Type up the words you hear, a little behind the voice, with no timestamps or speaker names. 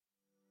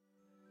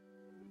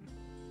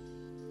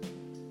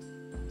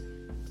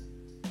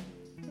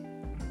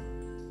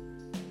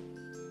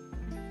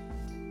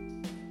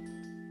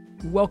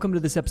Welcome to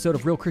this episode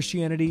of Real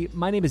Christianity.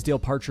 My name is Dale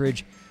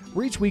Partridge,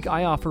 where each week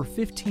I offer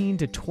 15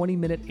 to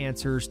 20-minute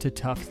answers to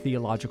tough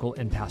theological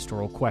and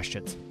pastoral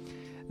questions.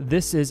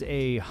 This is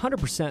a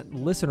 100%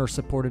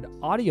 listener-supported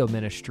audio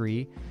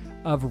ministry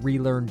of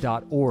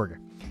relearn.org.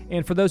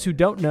 And for those who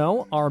don't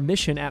know, our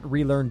mission at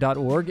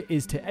relearn.org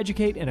is to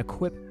educate and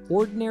equip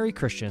ordinary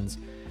Christians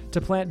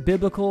to plant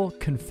biblical,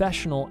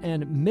 confessional,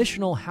 and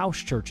missional house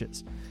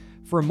churches.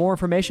 For more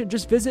information,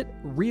 just visit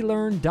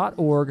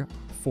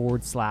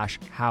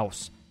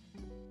relearn.org/house.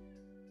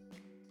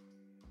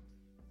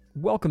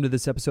 Welcome to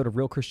this episode of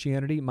Real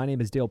Christianity. My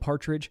name is Dale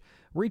Partridge,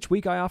 where each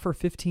week I offer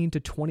 15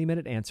 to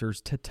 20-minute answers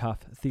to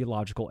tough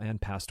theological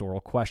and pastoral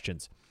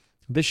questions.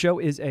 This show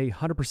is a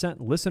 100%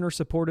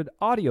 listener-supported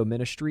audio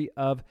ministry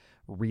of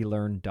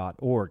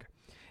relearn.org.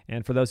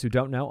 And for those who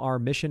don't know, our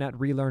mission at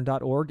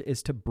relearn.org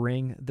is to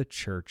bring the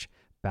church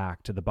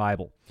back to the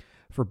Bible.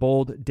 For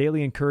bold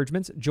daily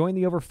encouragements, join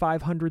the over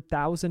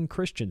 500,000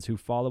 Christians who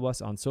follow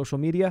us on social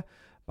media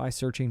by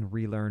searching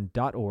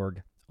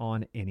relearn.org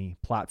on any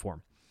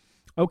platform.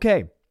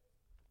 Okay,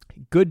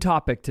 good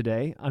topic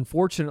today.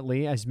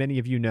 Unfortunately, as many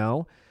of you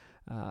know,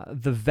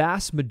 the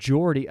vast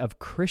majority of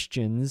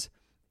Christians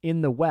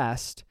in the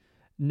West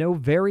know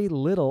very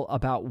little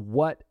about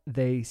what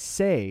they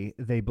say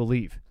they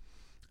believe.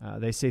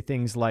 They say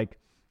things like,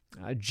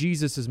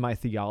 Jesus is my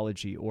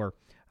theology, or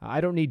I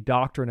don't need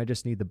doctrine, I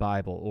just need the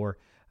Bible, or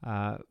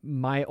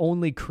my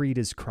only creed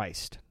is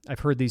Christ. I've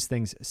heard these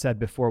things said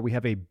before. We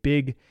have a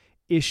big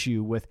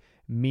issue with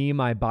me,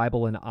 my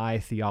Bible, and I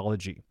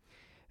theology.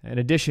 In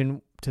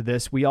addition to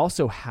this, we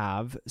also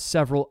have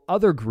several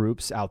other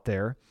groups out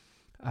there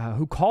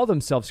who call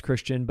themselves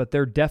Christian, but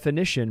their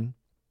definition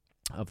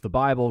of the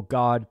Bible,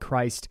 God,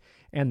 Christ,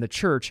 and the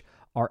church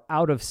are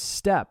out of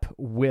step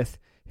with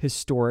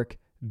historic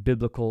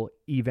biblical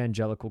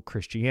evangelical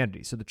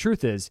Christianity. So the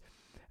truth is,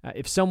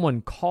 if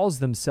someone calls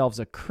themselves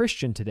a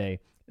Christian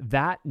today,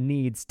 that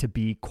needs to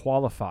be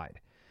qualified.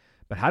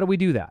 But how do we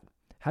do that?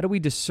 How do we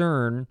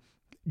discern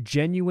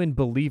genuine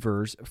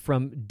believers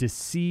from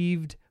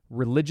deceived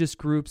religious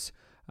groups,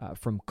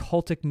 from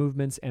cultic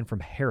movements, and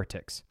from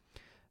heretics?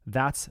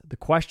 That's the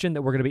question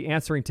that we're going to be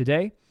answering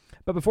today.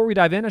 But before we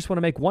dive in, I just want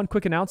to make one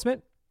quick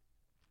announcement.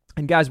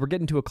 And guys, we're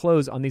getting to a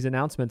close on these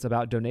announcements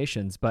about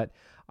donations, but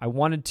I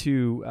wanted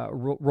to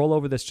roll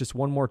over this just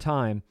one more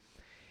time.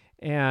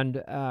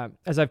 And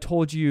as I've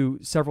told you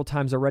several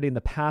times already in the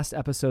past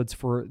episodes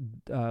for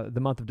the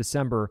month of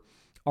December,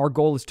 our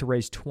goal is to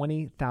raise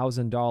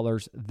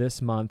 $20,000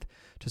 this month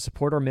to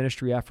support our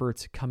ministry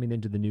efforts coming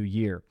into the new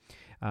year.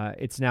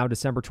 It's now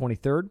December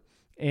 23rd,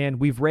 and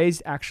we've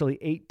raised actually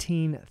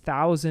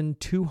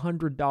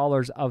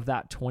 $18,200 of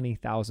that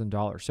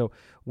 $20,000. So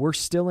we're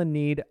still in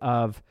need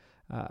of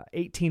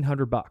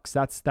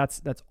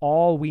 $1,800. That's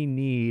all we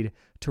need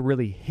to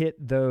really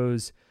hit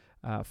those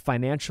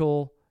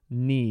financial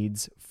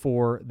needs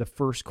for the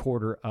first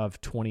quarter of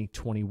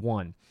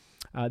 2021.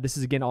 This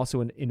is, again,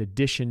 also in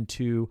addition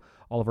to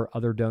all of our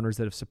other donors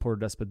that have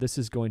supported us, but this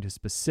is going to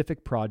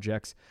specific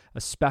projects,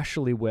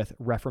 especially with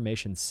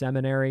Reformation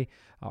Seminary,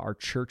 our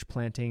church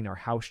planting, our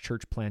house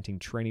church planting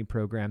training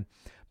program.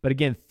 But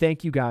again,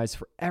 thank you guys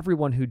for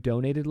everyone who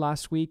donated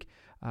last week.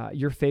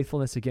 Your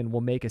faithfulness, again,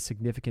 will make a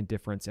significant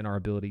difference in our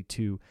ability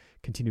to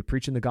continue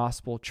preaching the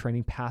gospel,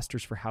 training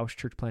pastors for house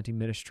church planting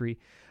ministry.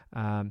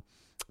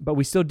 But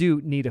we still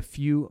do need a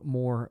few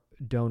more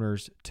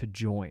donors to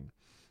join.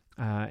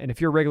 And if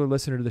you're a regular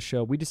listener to the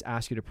show, we just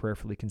ask you to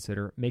prayerfully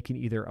consider making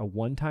either a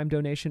one-time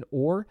donation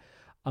or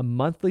a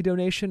monthly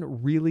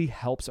donation. Really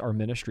helps our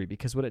ministry,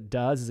 because what it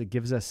does is it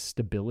gives us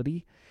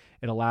stability.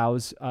 It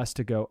allows us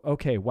to go,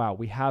 okay, wow,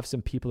 we have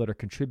some people that are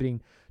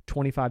contributing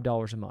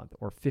 $25 a month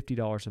or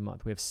 $50 a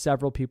month. We have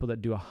several people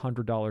that do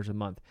 $100 a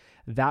month.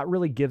 That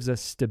really gives us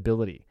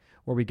stability,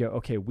 where we go,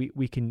 okay,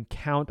 we can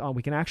count on,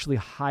 we can actually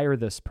hire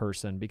this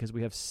person because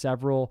we have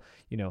several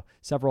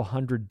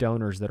hundred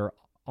donors that are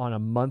on a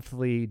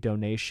monthly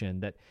donation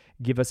that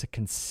give us a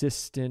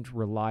consistent,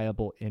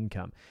 reliable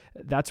income.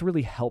 That's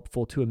really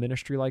helpful to a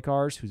ministry like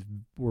ours,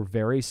 we're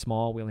very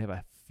small. We only have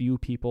a few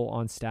people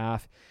on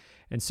staff.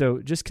 And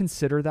so just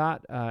consider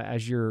that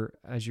as you're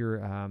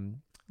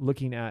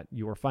looking at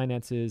your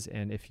finances,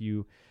 and if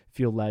you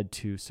feel led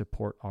to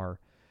support our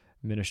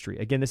ministry.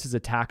 Again, this is a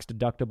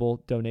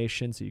tax-deductible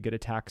donation, so you get a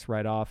tax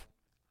write-off,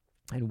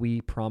 and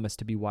we promise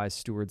to be wise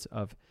stewards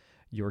of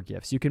your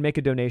gifts. You can make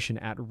a donation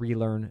at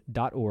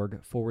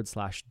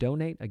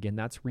relearn.org/donate. Again,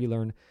 that's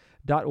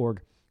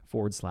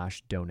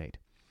relearn.org/donate.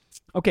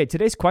 Okay,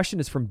 today's question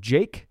is from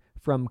Jake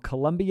from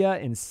Columbia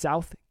in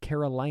South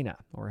Carolina,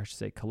 or I should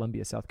say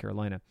Columbia, South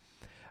Carolina.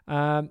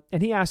 And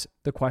he asked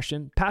the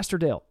question, Pastor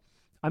Dale,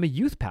 I'm a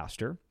youth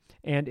pastor,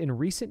 and in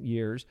recent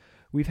years,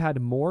 we've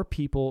had more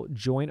people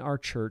join our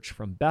church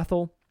from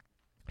Bethel,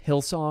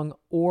 Hillsong,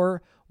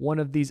 or one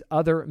of these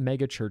other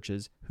mega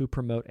churches who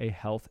promote a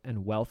health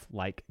and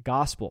wealth-like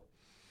gospel.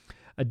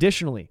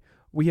 Additionally,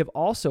 we have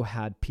also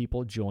had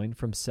people join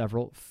from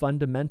several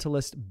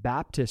fundamentalist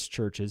Baptist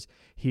churches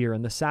here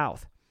in the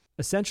South.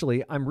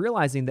 Essentially, I'm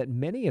realizing that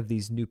many of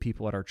these new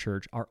people at our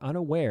church are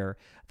unaware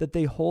that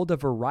they hold a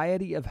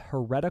variety of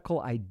heretical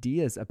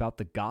ideas about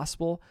the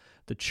gospel,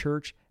 the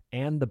church,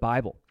 and the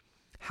Bible.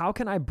 How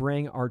can I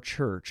bring our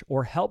church,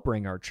 or help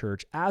bring our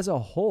church as a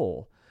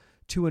whole,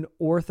 to an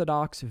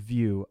orthodox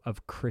view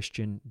of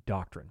Christian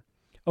doctrine?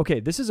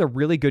 Okay, this is a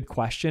really good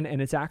question, and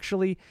it's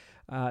actually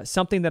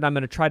something that I'm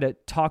going to try to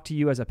talk to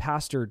you as a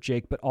pastor,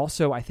 Jake, but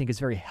also I think is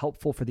very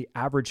helpful for the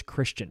average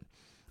Christian.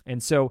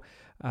 And so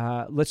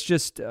let's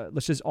just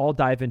all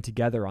dive in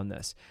together on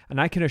this. And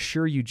I can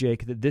assure you,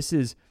 Jake, that this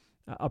is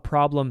a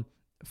problem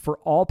for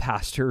all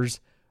pastors,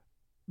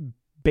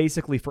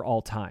 basically for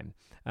all time.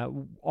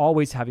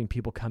 Always having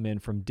people come in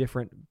from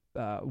different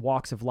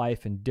walks of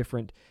life and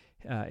different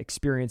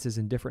experiences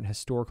in different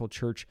historical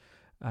church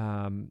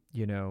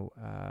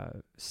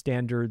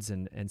standards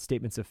and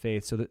statements of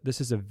faith. So that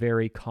this is a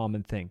very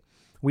common thing.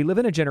 We live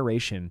in a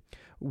generation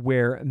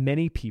where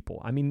many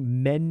people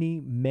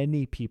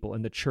people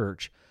in the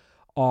church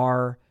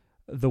are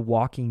the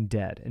walking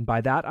dead. And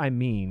by that, I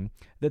mean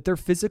that they're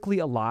physically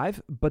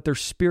alive, but they're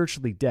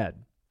spiritually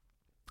dead.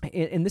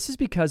 And this is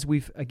because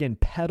we've, again,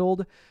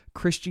 peddled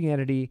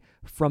Christianity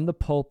from the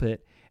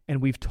pulpit,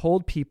 and we've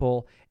told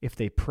people if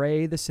they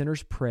pray the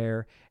sinner's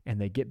prayer and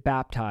they get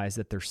baptized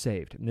that they're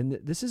saved. And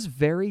this is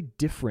very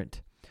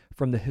different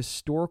from the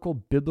historical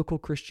biblical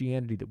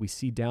Christianity that we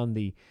see down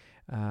the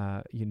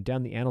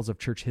annals of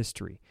church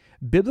history.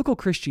 Biblical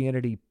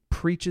Christianity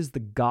preaches the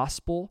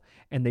gospel,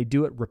 and they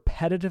do it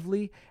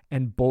repetitively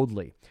and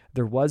boldly.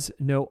 There was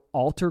no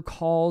altar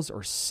calls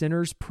or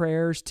sinner's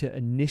prayers to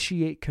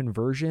initiate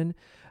conversion.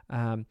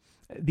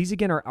 These,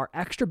 again, are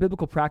extra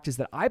biblical practices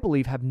that I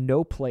believe have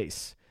no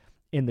place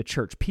in the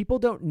church. People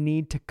don't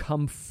need to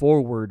come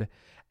forward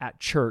at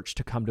church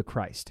to come to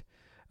Christ.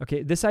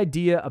 Okay, this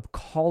idea of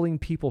calling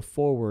people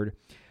forward,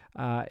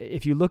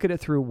 if you look at it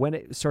through when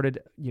it started,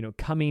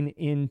 coming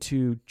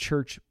into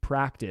church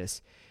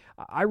practice,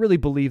 I really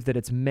believe that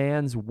it's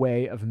man's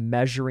way of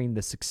measuring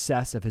the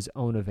success of his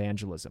own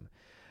evangelism.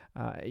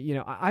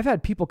 I've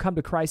had people come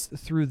to Christ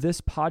through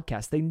this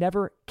podcast. They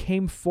never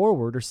came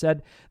forward or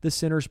said the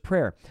sinner's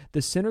prayer.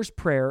 The sinner's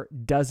prayer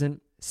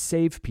doesn't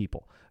save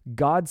people.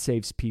 God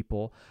saves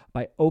people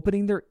by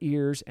opening their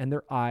ears and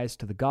their eyes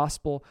to the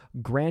gospel,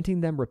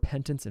 granting them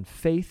repentance and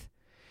faith,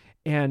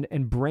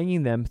 and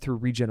bringing them through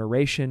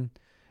regeneration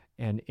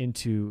and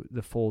into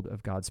the fold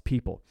of God's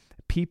people.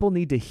 People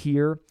need to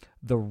hear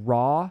the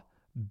raw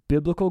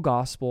biblical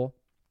gospel,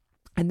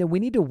 and then we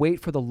need to wait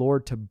for the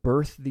Lord to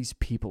birth these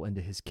people into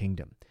his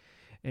kingdom.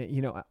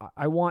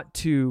 I want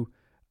to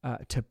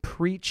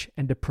preach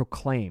and to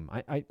proclaim.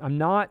 I'm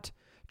not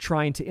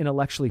trying to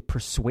intellectually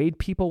persuade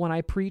people when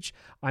I preach.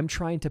 I'm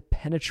trying to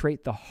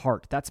penetrate the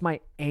heart. That's my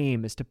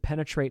aim, is to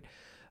penetrate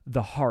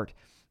the heart.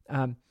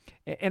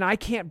 And I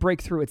can't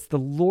break through. It's the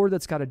Lord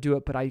that's got to do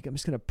it, but I'm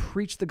just going to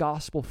preach the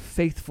gospel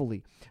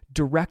faithfully,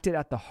 direct it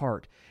at the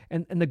heart.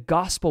 And the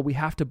gospel, we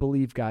have to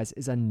believe, guys,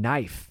 is a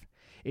knife.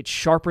 It's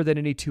sharper than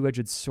any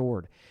two-edged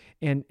sword.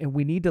 And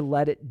we need to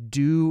let it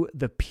do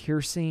the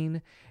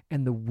piercing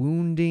and the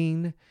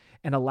wounding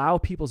and allow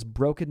people's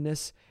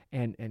brokenness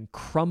and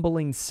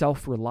crumbling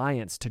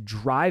self-reliance to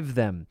drive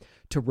them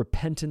to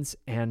repentance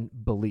and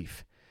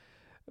belief.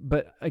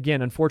 But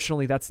again,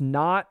 unfortunately, that's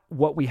not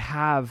what we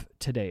have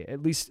today.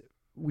 At least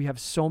we have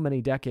so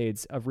many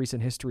decades of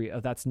recent history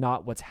of that's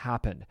not what's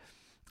happened.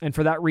 And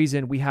for that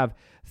reason, we have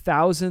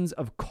thousands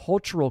of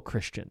cultural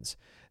Christians,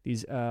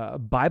 these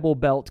Bible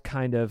Belt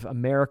kind of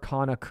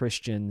Americana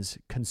Christians,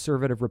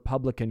 conservative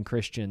Republican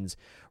Christians,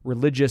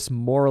 religious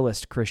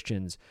moralist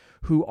Christians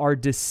who are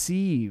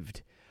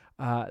deceived.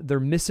 They're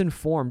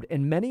misinformed,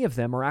 and many of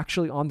them are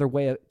actually on their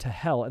way to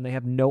hell, and they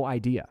have no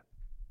idea.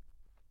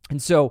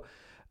 And so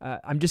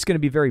I'm just going to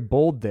be very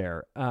bold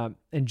there.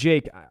 And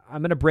Jake,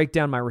 I'm going to break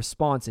down my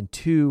response in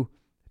two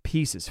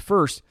pieces.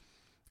 First,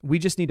 we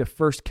just need to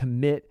first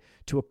commit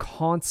to a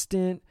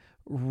constant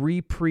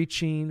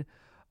re-preaching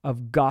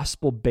of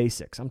gospel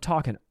basics. I'm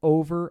talking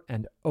over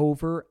and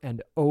over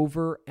and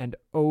over and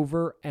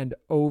over and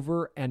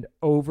over and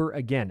over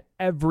again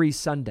every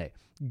Sunday.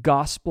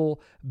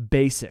 Gospel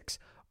basics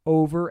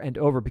over and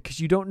over, because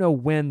you don't know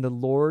when the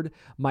Lord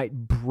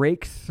might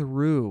break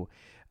through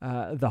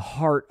the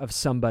heart of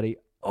somebody.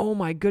 Oh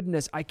my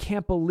goodness, I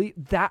can't believe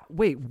that.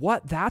 Wait,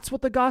 what? That's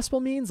what the gospel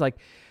means? Like,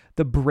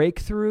 the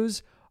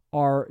breakthroughs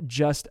are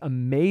just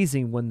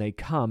amazing when they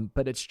come,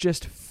 but it's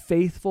just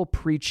faithful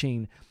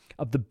preaching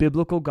of the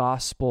biblical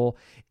gospel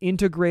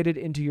integrated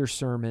into your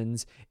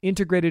sermons,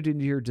 integrated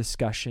into your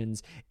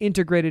discussions,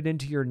 integrated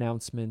into your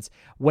announcements,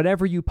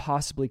 whatever you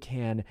possibly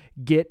can.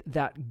 Get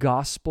that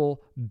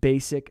gospel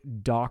basic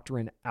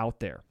doctrine out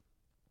there.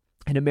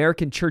 In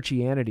American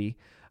churchianity,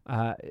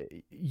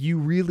 you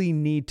really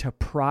need to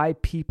pry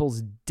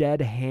people's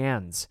dead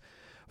hands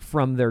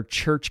from their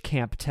church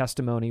camp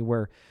testimony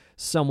where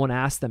someone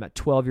asked them at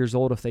 12 years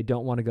old if they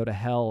don't want to go to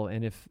hell,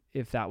 and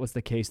if that was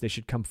the case, they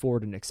should come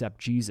forward and accept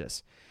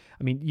Jesus.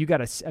 I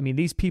mean,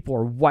 these people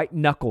are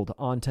white-knuckled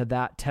onto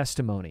that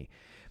testimony.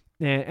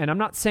 And I'm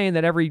not saying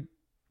that every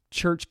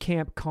church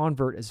camp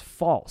convert is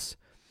false.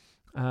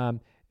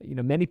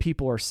 Many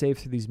people are saved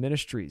through these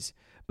ministries,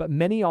 but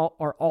many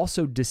are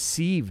also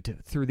deceived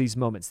through these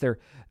moments.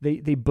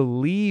 They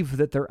believe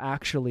that they're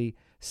actually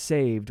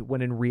saved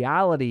when in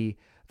reality,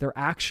 they're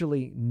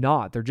actually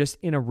not. They're just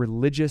in a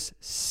religious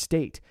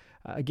state.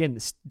 Again,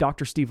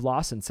 Dr. Steve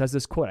Lawson says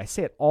this quote. I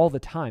say it all the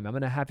time. I'm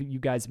going to have you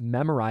guys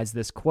memorize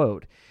this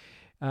quote.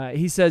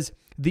 He says,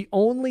 "The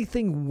only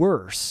thing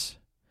worse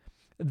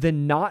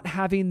than not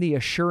having the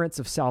assurance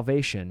of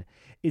salvation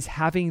is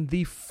having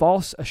the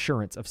false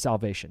assurance of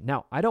salvation."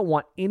 Now, I don't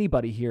want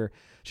anybody here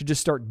to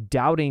just start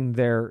doubting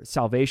their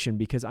salvation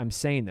because I'm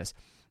saying this,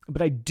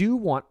 but I do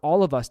want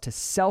all of us to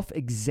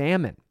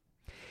self-examine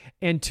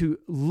and to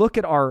look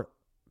at our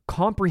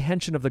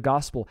comprehension of the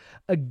gospel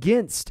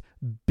against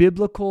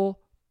biblical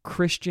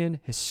Christian,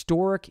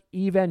 historic,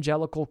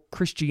 evangelical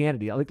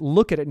Christianity. Like,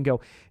 look at it and go,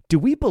 do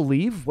we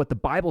believe what the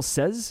Bible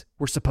says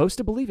we're supposed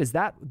to believe? Is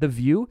that the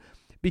view?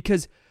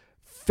 Because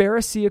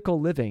Pharisaical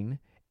living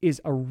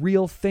is a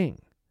real thing.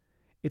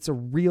 It's a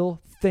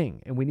real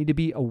thing, and we need to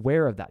be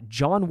aware of that.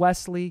 John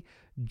Wesley,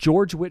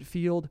 George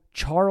Whitefield,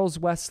 Charles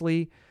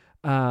Wesley,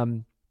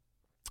 Jonathan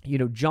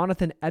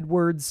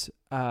Edwards,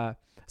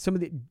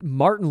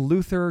 Martin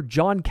Luther,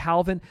 John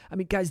Calvin. I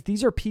mean, guys,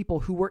 these are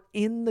people who were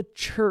in the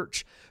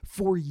church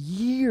for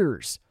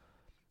years,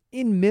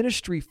 in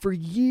ministry for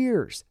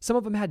years. Some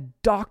of them had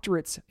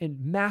doctorates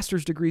and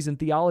master's degrees in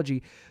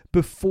theology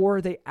before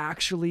they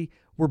actually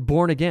were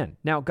born again.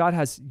 Now, God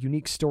has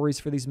unique stories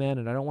for these men,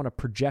 and I don't want to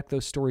project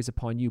those stories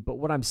upon you, but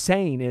what I'm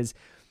saying is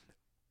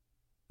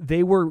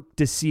they were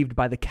deceived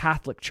by the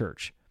Catholic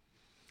Church.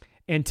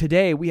 And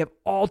today we have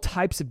all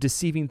types of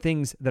deceiving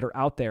things that are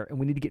out there, and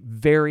we need to get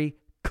very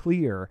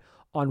clear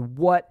on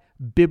what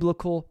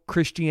biblical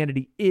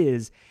Christianity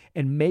is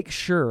and make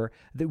sure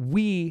that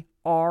we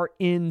are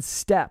in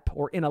step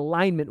or in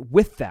alignment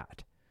with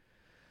that.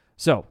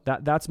 So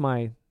that's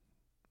my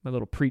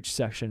little preach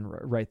section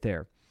right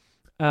there.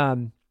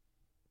 And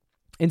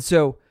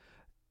so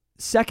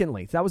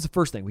secondly, that was the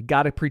first thing. We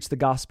got to preach the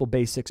gospel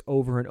basics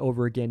over and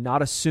over again,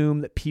 not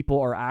assume that people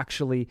are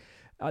actually,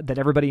 that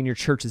everybody in your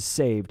church is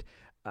saved.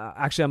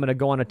 Actually, I'm going to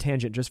go on a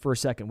tangent just for a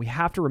second. We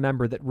have to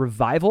remember that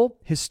revival,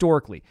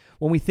 historically,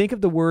 when we think of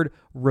the word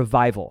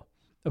revival,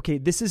 okay,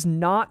 this is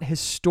not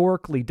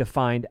historically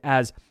defined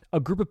as a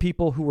group of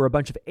people who were a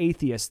bunch of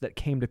atheists that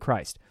came to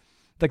Christ.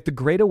 Like the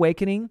Great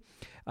Awakening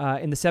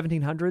in the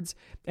 1700s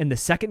and the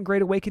Second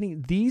Great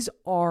Awakening, these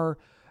are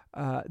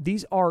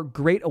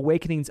great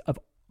awakenings of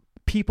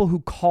people who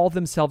call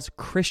themselves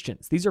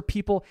Christians. These are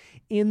people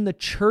in the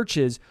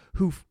churches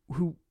who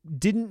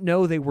didn't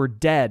know they were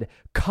dead,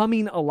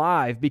 coming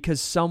alive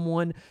because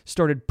someone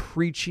started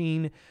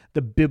preaching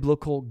the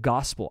biblical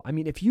gospel. I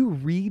mean, if you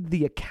read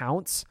the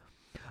accounts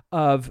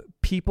of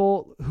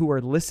people who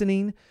are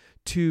listening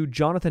to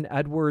Jonathan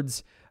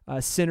Edwards'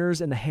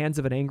 Sinners in the Hands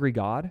of an Angry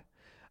God,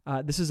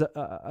 this is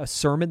a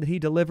sermon that he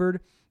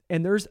delivered,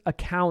 and there's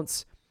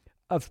accounts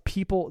of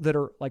people that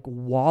are like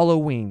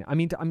wallowing. I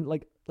mean, I'm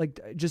like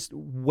just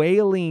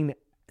wailing,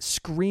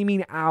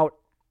 screaming out,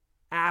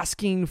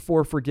 asking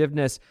for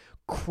forgiveness,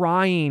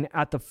 crying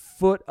at the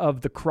foot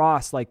of the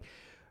cross, like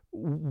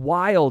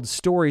wild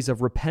stories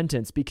of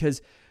repentance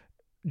because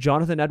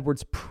Jonathan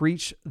Edwards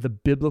preached the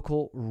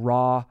biblical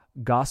raw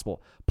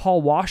gospel.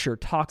 Paul Washer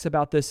talks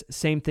about this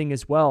same thing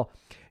as well,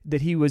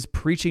 that he was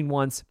preaching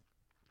once,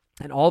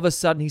 and all of a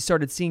sudden he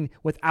started seeing,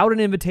 without an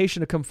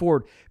invitation to come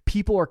forward,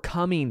 people are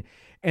coming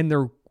and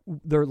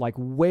they're like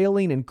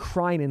wailing and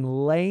crying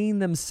and laying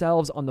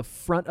themselves on the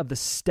front of the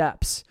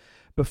steps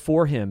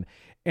before him,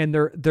 and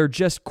they're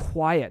just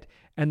quiet,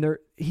 and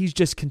he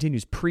just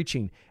continues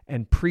preaching,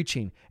 and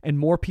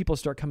more people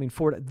start coming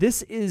forward.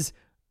 This is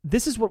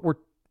what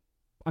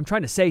I'm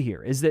trying to say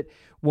here, is that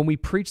when we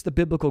preach the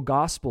biblical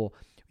gospel,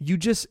 you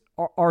just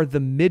are the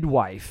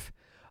midwife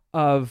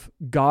of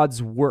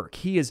God's work.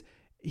 He is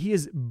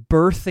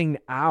birthing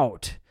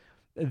out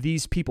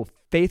these people.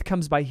 Faith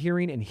comes by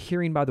hearing, and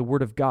hearing by the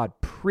word of God.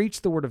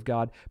 Preach the word of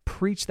God,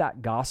 preach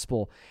that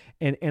gospel,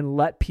 and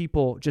let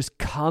people just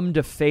come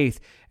to faith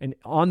and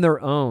on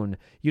their own.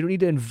 You don't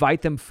need to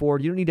invite them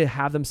forward. You don't need to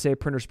have them say a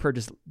printer's prayer.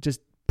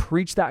 Just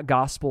preach that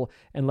gospel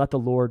and let the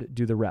Lord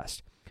do the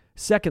rest.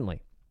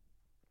 Secondly,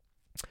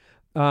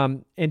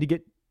 and to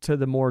get to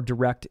the more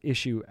direct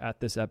issue at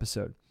this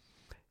episode,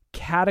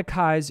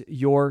 catechize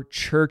your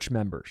church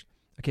members.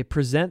 Okay,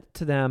 present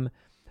to them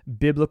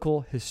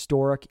biblical,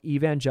 historic,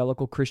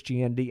 evangelical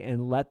Christianity,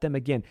 and let them,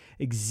 again,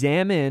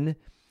 examine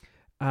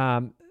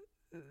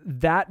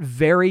that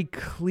very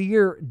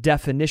clear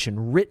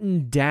definition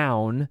written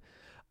down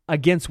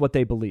against what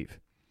they believe.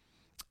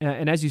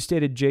 And as you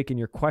stated, Jake, in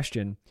your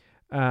question,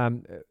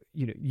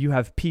 you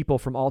have people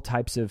from all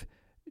types of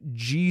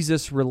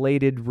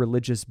Jesus-related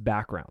religious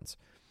backgrounds.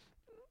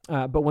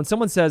 But when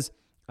someone says,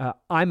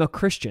 I'm a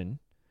Christian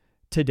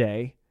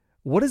today,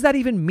 what does that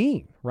even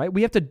mean, right?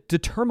 We have to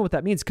determine what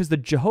that means, because the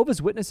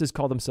Jehovah's Witnesses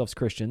call themselves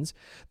Christians.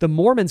 The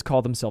Mormons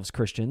call themselves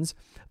Christians.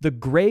 The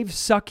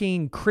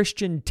grave-sucking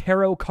Christian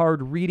tarot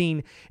card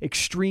reading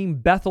extreme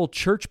Bethel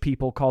church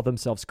people call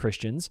themselves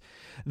Christians.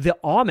 The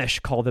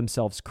Amish call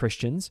themselves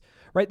Christians,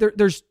 right?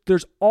 There's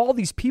all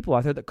these people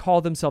out there that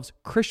call themselves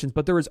Christians,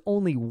 but there is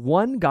only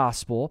one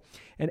gospel,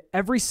 and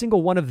every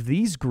single one of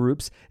these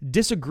groups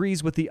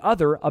disagrees with the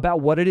other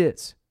about what it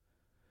is.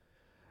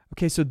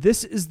 Okay, so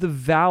this is the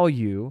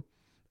value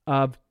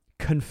of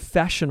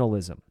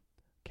confessionalism.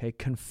 Okay,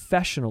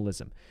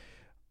 confessionalism.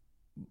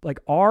 Like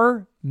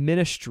our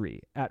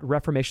ministry at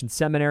Reformation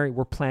Seminary,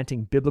 we're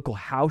planting biblical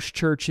house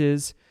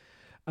churches.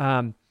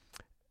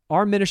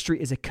 Our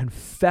ministry is a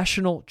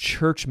confessional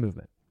church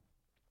movement.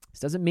 This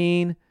doesn't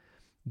mean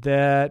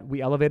that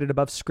we elevate it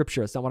above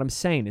Scripture. That's not what I'm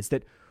saying. It's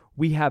that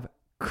we have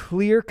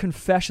clear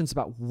confessions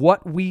about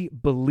what we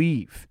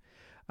believe.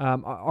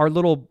 Our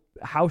little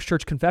house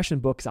church confession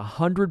book is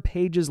 100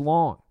 pages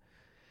long,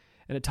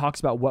 and it talks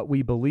about what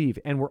we believe,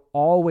 and we're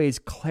always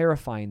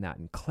clarifying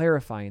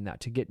that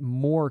to get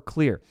more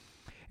clear.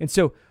 And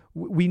so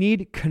we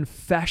need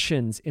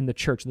confessions in the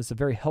church, and this is a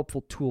very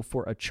helpful tool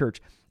for a church.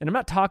 And I'm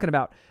not talking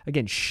about,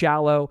 again,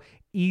 shallow,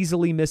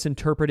 easily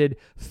misinterpreted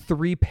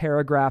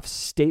 3-paragraph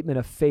statement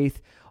of faith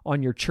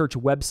on your church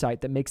website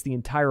that makes the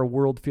entire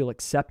world feel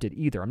accepted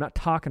either. I'm not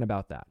talking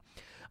about that.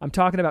 I'm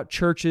talking about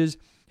churches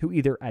who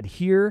either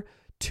adhere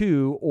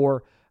to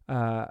or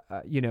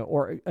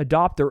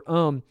adopt their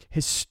own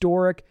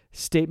historic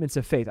statements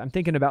of faith. I'm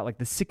thinking about like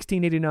the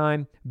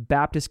 1689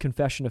 Baptist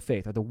Confession of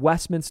Faith or the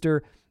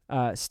Westminster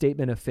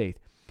Statement of Faith.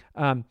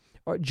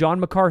 John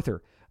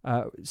MacArthur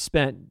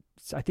spent,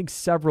 I think,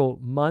 several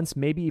months,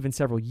 maybe even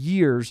several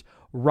years,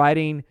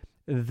 writing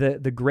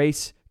the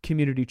Grace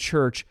Community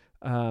Church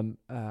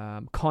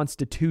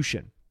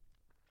Constitution.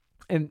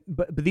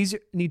 But these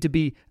need to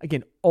be,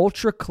 again,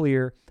 ultra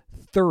clear,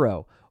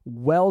 thorough,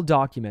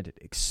 well-documented,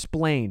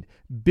 explained,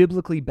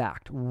 biblically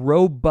backed,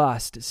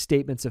 robust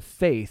statements of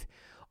faith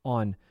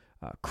on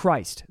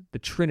Christ, the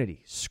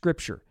Trinity,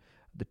 Scripture,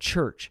 the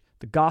church,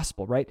 the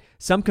gospel, right?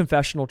 Some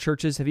confessional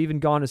churches have even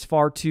gone as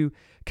far to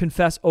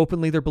confess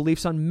openly their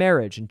beliefs on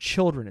marriage and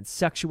children and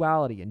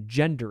sexuality and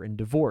gender and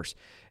divorce.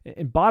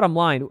 And bottom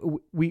line,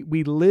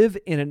 we live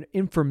in an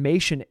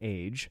information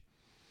age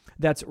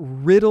that's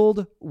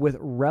riddled with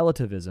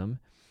relativism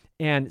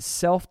and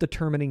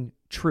self-determining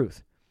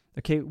truth.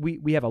 Okay,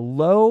 we have a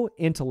low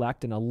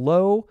intellect and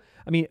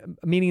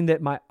meaning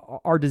that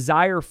our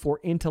desire for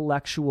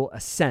intellectual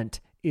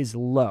assent is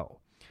low.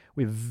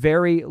 We have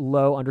very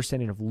low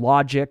understanding of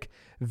logic,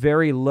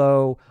 very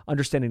low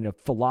understanding of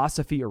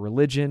philosophy or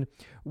religion.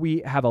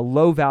 We have a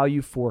low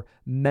value for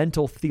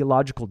mental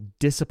theological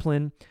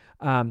discipline,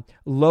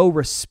 low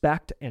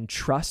respect and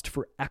trust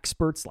for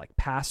experts like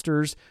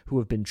pastors who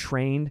have been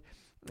trained.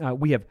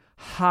 We have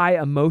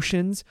high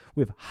emotions.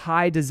 We have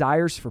high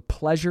desires for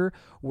pleasure.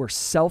 We're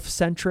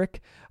self-centric.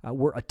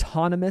 We're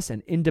autonomous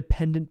and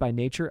independent by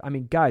nature. I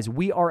mean, guys,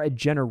 we are a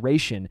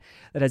generation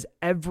that has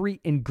every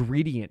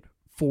ingredient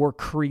for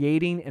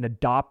creating and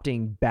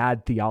adopting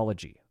bad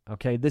theology.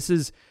 Okay, this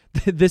is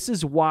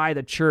why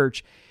the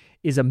church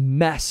is a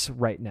mess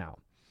right now.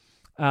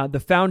 The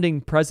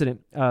founding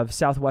president of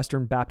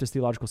Southwestern Baptist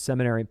Theological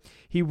Seminary,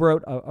 he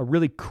wrote a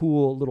really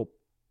cool little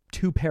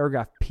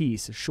 2-paragraph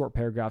piece, short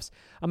paragraphs.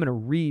 I'm going to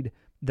read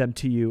them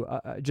to you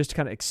just to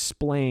kind of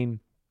explain.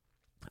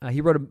 He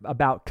wrote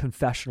about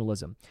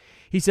confessionalism.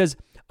 He says,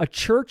 "A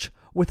church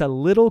with a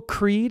little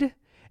creed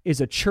is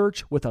a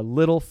church with a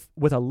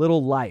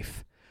little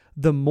life.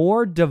 The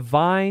more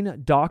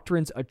divine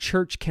doctrines a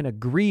church can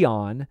agree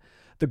on,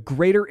 the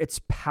greater its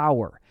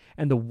power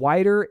and the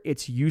wider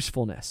its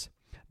usefulness.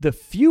 The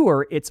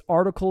fewer its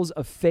articles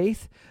of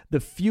faith,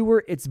 the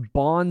fewer its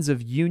bonds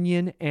of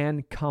union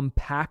and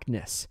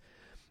compactness.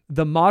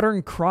 The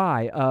modern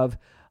cry of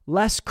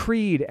less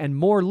creed and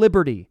more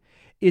liberty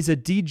is a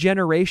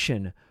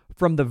degeneration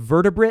from the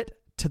vertebrate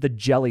to the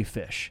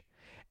jellyfish,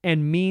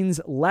 and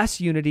means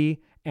less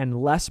unity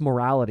and less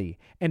morality,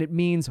 and it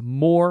means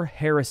more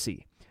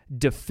heresy.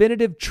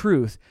 Definitive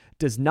truth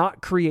does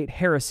not create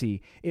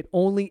heresy, it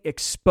only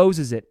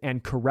exposes it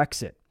and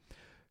corrects it.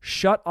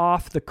 Shut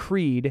off the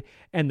creed,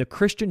 and the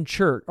Christian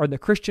church or the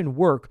Christian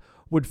work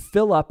would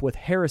fill up with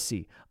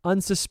heresy,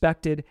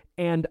 unsuspected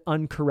and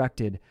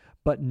uncorrected,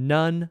 but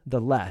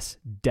nonetheless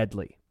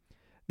deadly."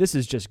 This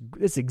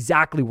is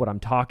exactly what I'm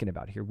talking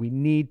about here. We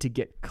need to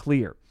get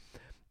clear.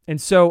 And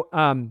so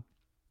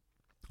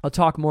I'll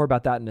talk more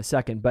about that in a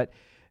second, but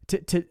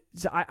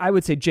I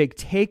would say, Jake,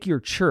 take your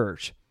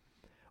church,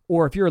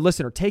 or if you're a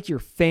listener, take your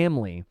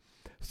family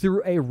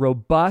through a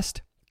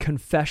robust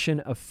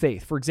confession of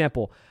faith. For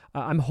example,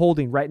 I'm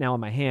holding right now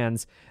in my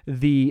hands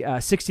the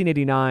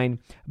 1689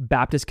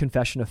 Baptist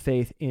Confession of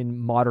Faith in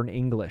modern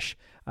English.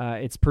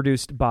 It's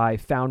produced by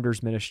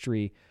Founders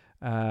Ministry.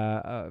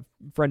 A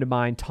friend of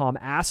mine, Tom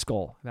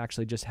Askell, I've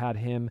actually just had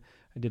him.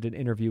 I did an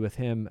interview with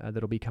him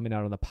that'll be coming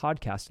out on the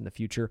podcast in the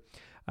future.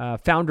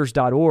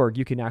 Founders.org,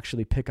 you can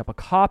actually pick up a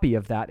copy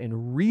of that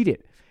and read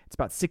it. It's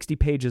about 60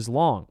 pages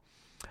long.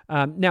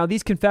 Now,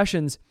 these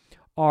confessions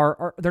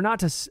they're not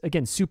to,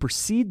 again,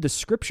 supersede the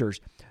Scriptures.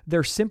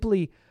 They're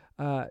simply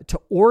to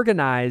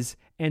organize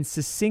and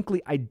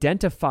succinctly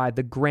identify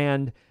the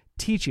grand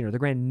teaching or the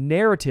grand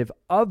narrative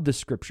of the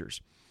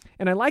Scriptures.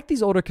 And I like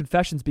these older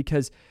confessions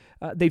because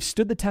they've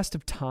stood the test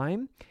of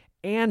time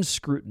and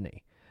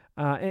scrutiny.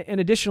 And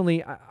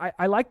additionally,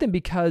 I like them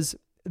because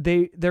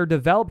they're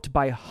developed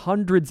by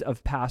hundreds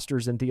of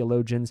pastors and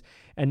theologians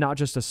and not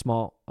just a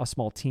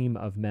small team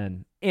of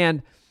men.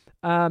 And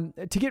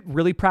to get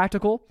really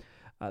practical,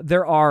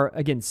 there are,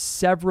 again,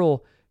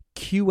 several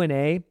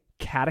Q&A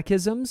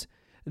catechisms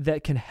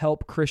that can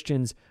help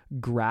Christians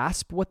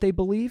grasp what they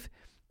believe.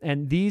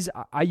 And these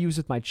I use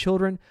with my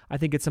children. I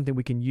think it's something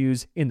we can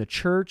use in the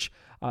church.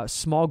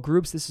 Small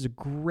groups, this is a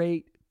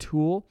great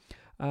tool.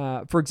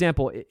 For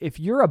example, if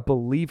you're a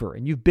believer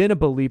and you've been a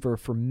believer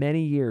for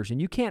many years and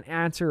you can't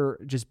answer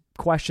just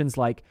questions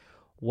like,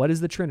 what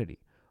is the Trinity?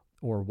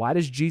 Or why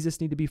does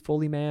Jesus need to be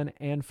fully man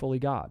and fully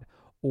God?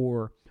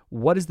 Or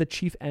what is the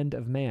chief end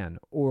of man?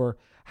 Or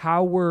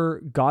how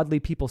were godly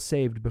people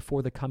saved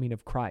before the coming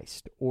of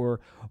Christ? Or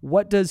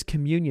what does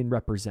communion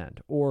represent?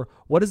 Or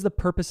what is the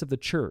purpose of the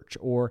church?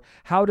 Or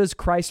how does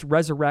Christ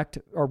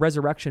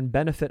resurrection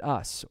benefit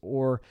us?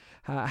 Or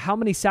how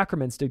many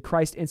sacraments did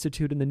Christ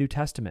institute in the New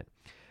Testament?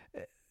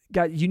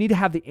 God, you need to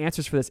have the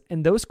answers for this.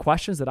 And those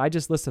questions that I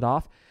just listed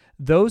off,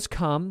 those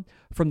come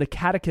from the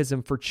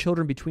catechism for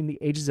children between the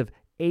ages of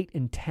 8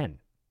 and 10.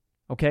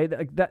 Okay,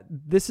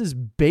 this is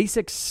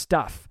basic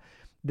stuff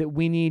that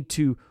we need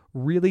to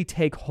really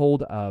take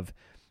hold of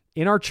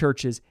in our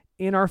churches,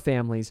 in our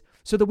families,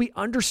 so that we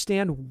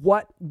understand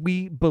what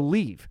we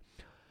believe.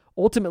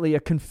 Ultimately, a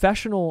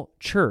confessional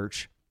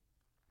church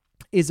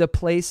is a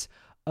place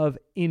of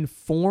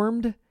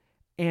informed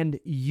and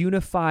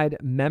unified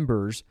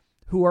members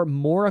who are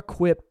more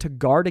equipped to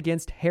guard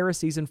against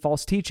heresies and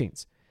false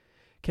teachings.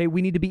 Okay,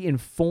 we need to be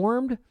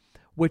informed,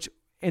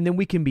 and then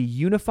we can be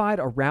unified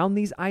around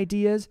these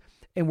ideas,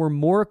 and we're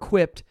more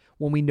equipped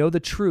when we know the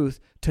truth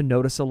to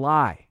notice a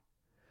lie.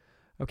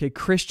 Okay,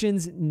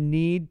 Christians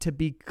need to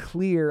be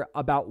clear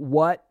about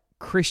what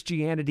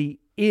Christianity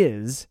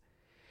is.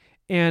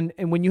 And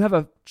when you have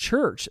a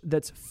church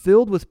that's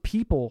filled with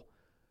people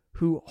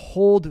who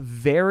hold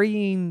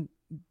varying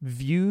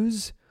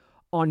views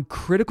on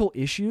critical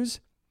issues,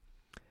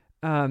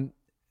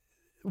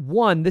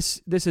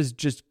 this is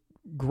just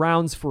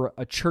grounds for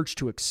a church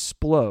to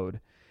explode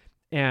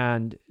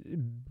and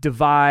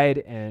divide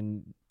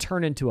and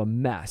turn into a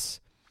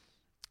mess.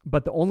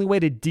 But the only way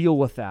to deal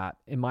with that,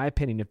 in my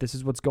opinion, if this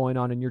is what's going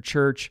on in your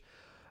church,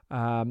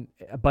 a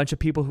bunch of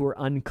people who are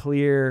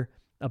unclear,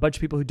 a bunch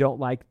of people who don't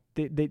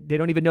they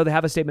don't even know they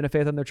have a statement of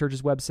faith on their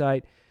church's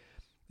website.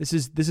 This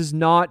is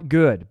not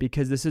good,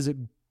 because this is a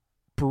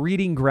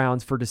breeding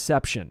grounds for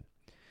deception.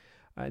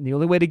 And the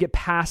only way to get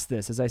past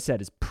this, as I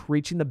said, is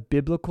preaching the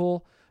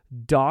biblical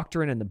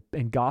doctrine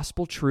and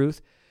gospel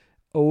truth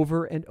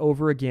over and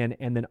over again,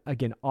 and then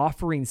again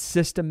offering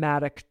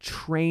systematic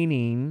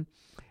training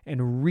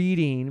and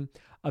reading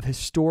of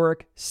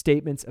historic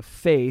statements of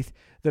faith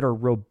that are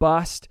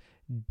robust,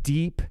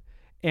 deep,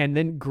 and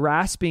then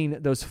grasping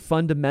those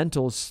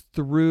fundamentals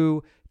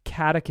through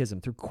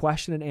catechism, through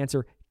question and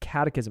answer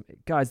catechism.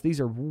 Guys, these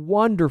are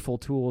wonderful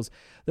tools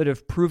that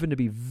have proven to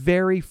be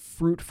very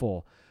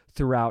fruitful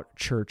throughout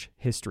church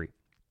history.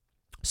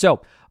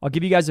 So I'll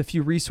give you guys a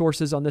few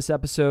resources on this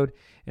episode,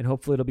 and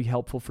hopefully it'll be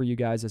helpful for you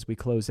guys as we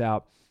close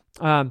out.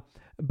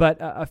 But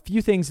a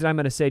few things that I'm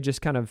going to say,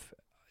 just kind of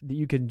that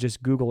you can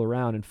just Google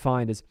around and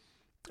find, is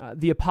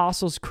the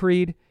Apostles'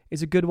 Creed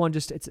is a good one.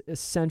 Just it's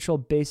essential,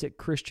 basic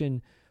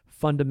Christian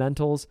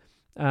fundamentals.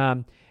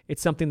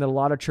 It's something that a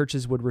lot of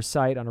churches would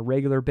recite on a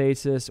regular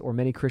basis, or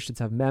many Christians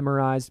have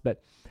memorized.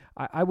 But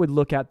I would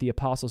look at the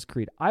Apostles'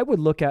 Creed. I would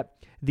look at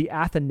the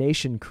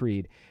Athanasian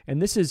Creed, and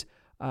this is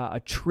a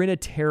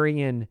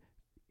Trinitarian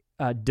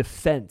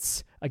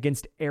defense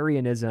against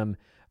Arianism.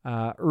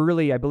 I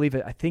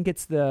think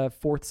it's the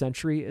 4th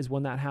century is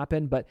when that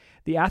happened, but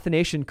the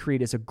Athanasian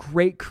Creed is a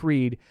great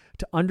creed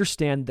to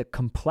understand the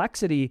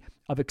complexity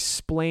of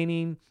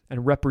explaining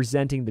and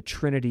representing the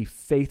Trinity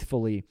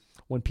faithfully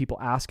when people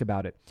ask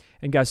about it.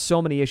 And guys,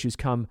 so many issues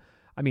come,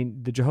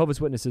 the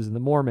Jehovah's Witnesses and the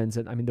Mormons,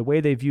 and the way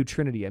they view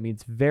Trinity,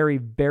 it's very,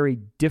 very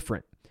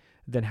different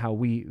than how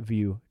we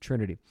view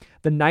Trinity.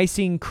 The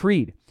Nicene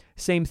Creed,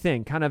 same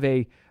thing, kind of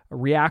a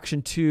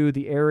reaction to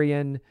the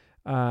Arian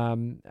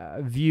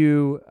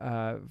view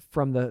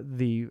from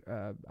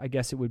the I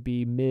guess it would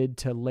be mid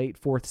to late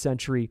 4th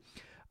century.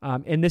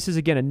 And this is,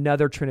 again,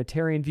 another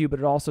Trinitarian view, but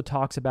it also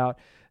talks about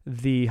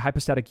the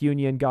hypostatic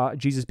union, God,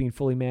 Jesus being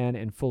fully man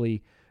and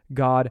fully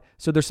God.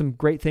 So there's some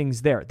great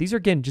things there. These are,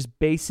 again, just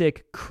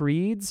basic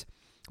creeds,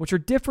 which are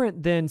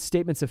different than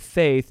statements of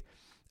faith.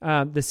 The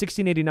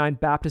 1689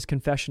 Baptist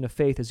Confession of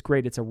Faith is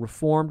great. It's a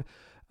Reformed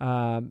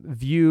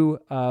view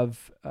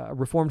of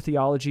Reformed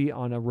theology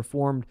on a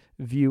Reformed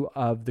view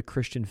of the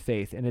Christian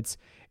faith, and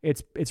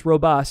it's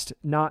robust,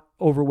 not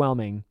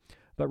overwhelming,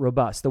 but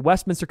robust. The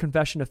Westminster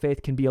Confession of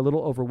Faith can be a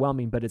little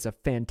overwhelming, but it's a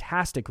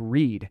fantastic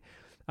read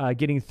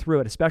getting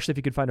through it, especially if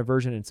you could find a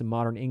version in some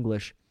modern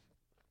English.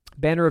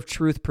 Banner of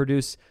Truth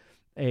produced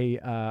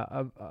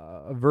a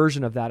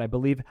version of that, I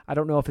believe. I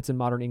don't know if it's in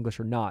modern English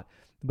or not,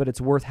 but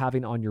it's worth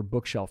having on your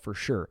bookshelf for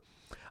sure.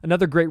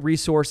 Another great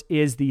resource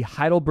is the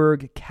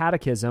Heidelberg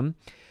Catechism.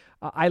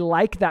 I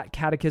like that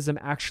catechism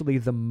actually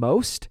the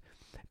most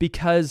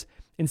because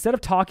instead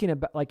of talking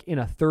about like in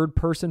a third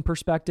person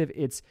perspective,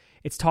 it's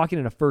talking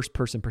in a first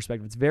person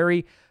perspective. It's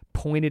very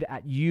pointed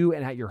at you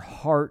and at your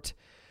heart.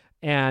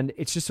 And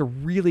it's just a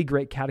really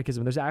great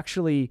catechism. There's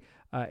actually,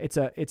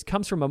 it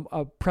comes from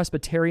a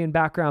Presbyterian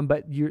background,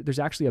 but there's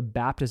actually a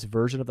Baptist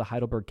version of the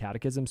Heidelberg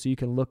Catechism, so you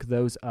can look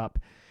those up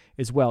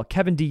as well.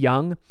 Kevin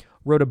DeYoung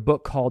wrote a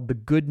book called The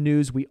Good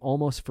News We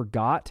Almost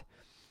Forgot,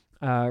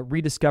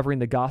 Rediscovering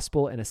the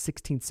Gospel in a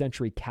 16th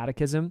Century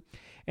Catechism.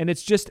 And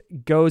it's just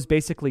goes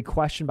basically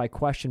question by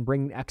question,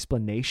 bringing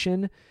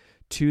explanation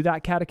to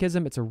that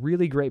catechism. It's a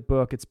really great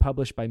book. It's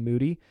published by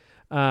Moody.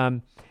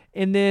 And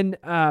then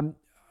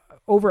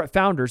over at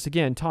Founders,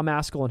 again, Tom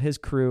Askell and his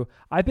crew,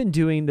 I've been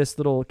doing this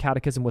little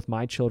catechism with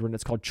my children.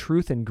 It's called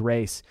Truth and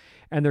Grace.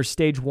 And there's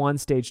stage 1,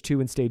 stage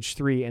 2, and stage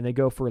 3. And they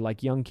go for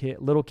like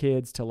little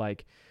kids to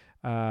like,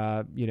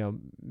 8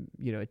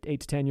 to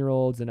 10 year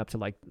olds and up to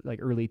like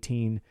early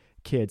teen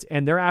kids.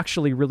 And they're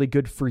actually really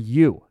good for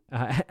you.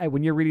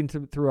 When you're reading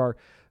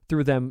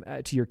through them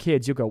to your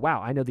kids, you'll go,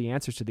 wow, I know the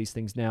answers to these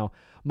things now.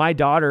 My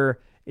daughter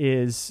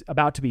is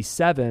about to be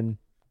 7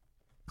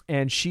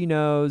 and she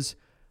knows,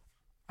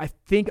 I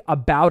think,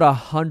 about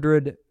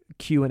 100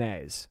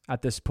 Q&As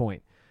at this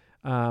point,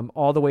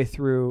 all the way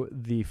through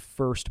the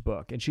first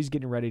book. And she's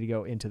getting ready to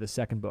go into the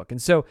second book.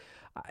 And so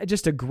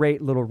just a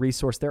great little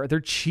resource there. They're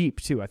cheap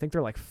too. I think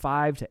they're like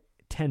 $5 to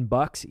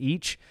 $10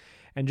 each.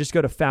 And just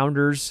go to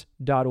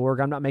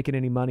founders.org. I'm not making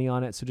any money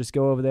on it. So just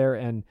go over there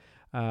and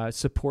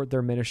support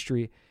their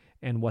ministry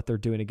and what they're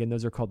doing. Again,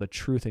 those are called the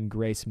Truth and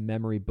Grace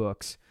Memory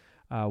Books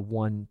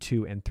 1,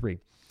 2, and 3.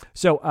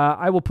 So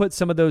I will put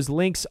some of those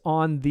links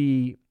on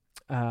the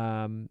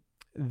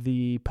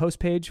post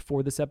page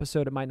for this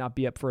episode. It might not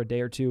be up for a day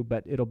or two,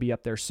 but it'll be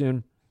up there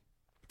soon.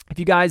 If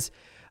you guys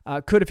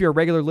if you're a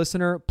regular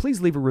listener,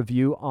 please leave a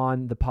review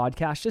on the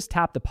podcast. Just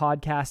tap the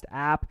podcast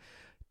app,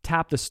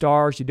 tap the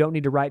stars. You don't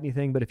need to write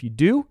anything, but if you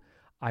do,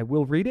 I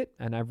will read it.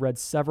 And I've read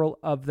several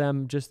of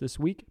them just this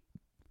week.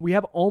 We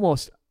have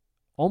almost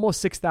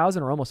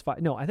 6,000 or almost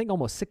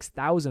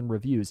 6,000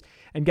 reviews.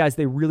 And guys,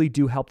 they really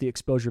do help the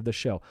exposure of the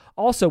show.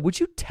 Also, would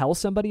you tell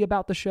somebody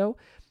about the show?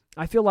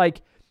 I feel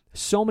like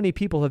so many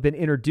people have been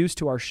introduced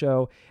to our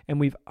show and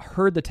we've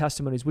heard the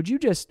testimonies. Would you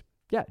just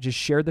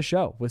share the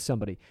show with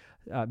somebody?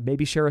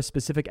 Maybe share a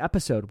specific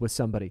episode with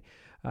somebody.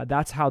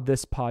 That's how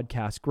this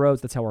podcast grows.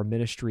 That's how our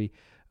ministry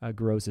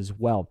grows as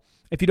well.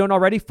 If you don't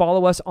already,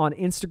 follow us on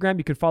Instagram.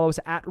 You can follow us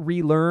at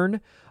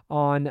Relearn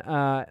on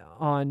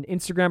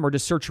Instagram, or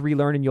just search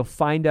Relearn and you'll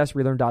find us,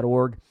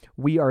 relearn.org.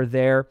 We are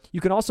there.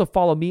 You can also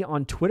follow me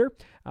on Twitter.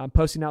 I'm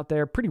posting out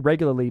there pretty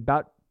regularly,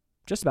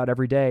 just about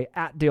every day,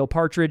 at Dale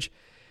Partridge,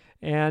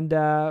 and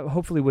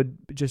hopefully would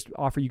just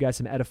offer you guys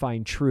some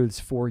edifying truths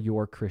for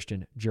your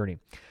Christian journey.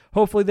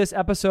 Hopefully this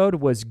episode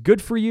was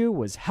good for you,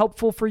 was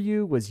helpful for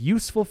you, was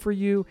useful for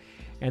you,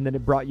 and that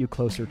it brought you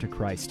closer to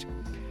Christ.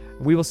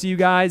 We will see you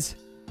guys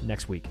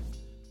next week.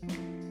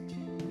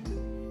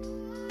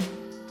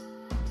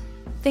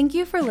 Thank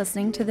you for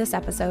listening to this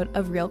episode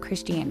of Real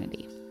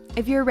Christianity.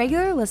 If you're a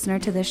regular listener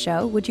to this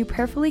show, would you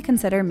prayerfully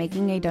consider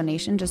making a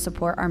donation to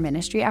support our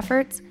ministry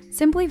efforts?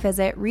 Simply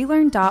visit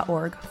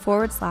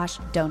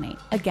relearn.org/donate.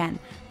 Again,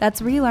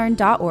 that's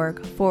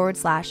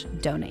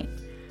relearn.org/donate.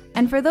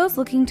 And for those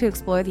looking to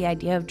explore the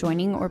idea of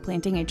joining or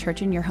planting a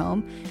church in your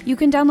home, you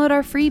can download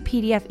our free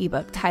PDF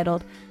ebook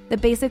titled The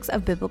Basics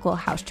of Biblical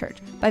House Church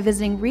by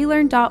visiting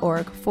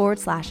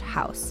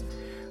relearn.org/house.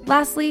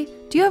 Lastly,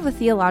 do you have a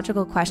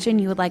theological question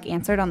you would like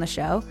answered on the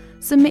show?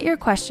 Submit your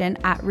question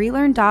at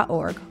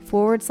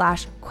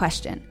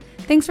relearn.org/question.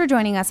 Thanks for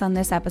joining us on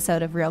this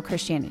episode of Real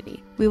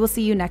Christianity. We will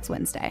see you next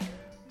Wednesday.